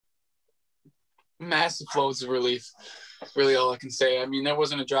Massive flows of relief. Really all I can say. I mean, there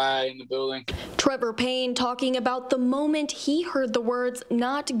wasn't a dry eye in the building. Trevor Payne talking about the moment he heard the words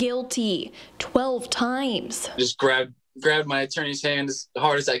 "not guilty" 12 times. Just grabbed my attorney's hand as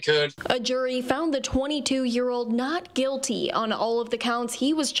hard as I could. A jury found the 22-year-old not guilty on all of the counts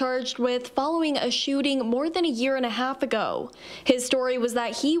he was charged with following a shooting more than a year and a half ago. His story was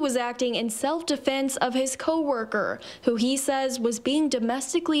that he was acting in self-defense of his co-worker, who he says was being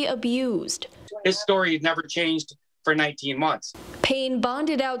domestically abused. His story never changed for 19 months. Payne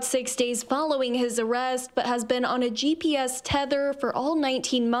bonded out 6 days following his arrest, but has been on a GPS tether for all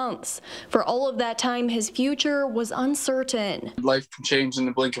 19 months. For all of that time, his future was uncertain. Life can change in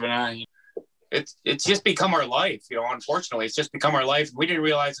the blink of an eye. It's just become our life, unfortunately. It's just become our life. We didn't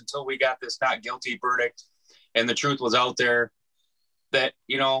realize until we got this not guilty verdict and the truth was out there that,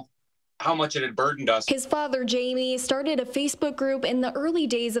 how much it had burdened us. His father, Jamie, started a Facebook group in the early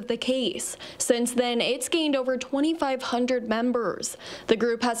days of the case. Since then, it's gained over 2,500 members. The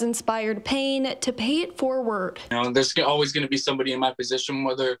group has inspired Payne to pay it forward. There's always going to be somebody in my position,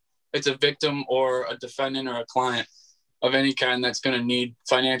 whether it's a victim or a defendant or a client of any kind, that's going to need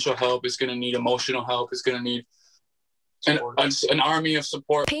financial help, is going to need emotional help, is going to need an army of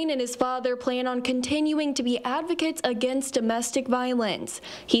support. Payne and his father plan on continuing to be advocates against domestic violence.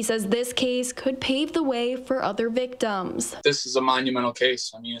 He says this case could pave the way for other victims. This is a monumental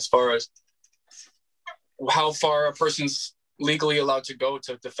case. I mean, as far as how far a person's legally allowed to go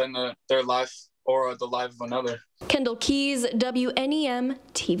to defend their life or the life of another. Kendall Keys, WNEM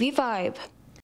TV5.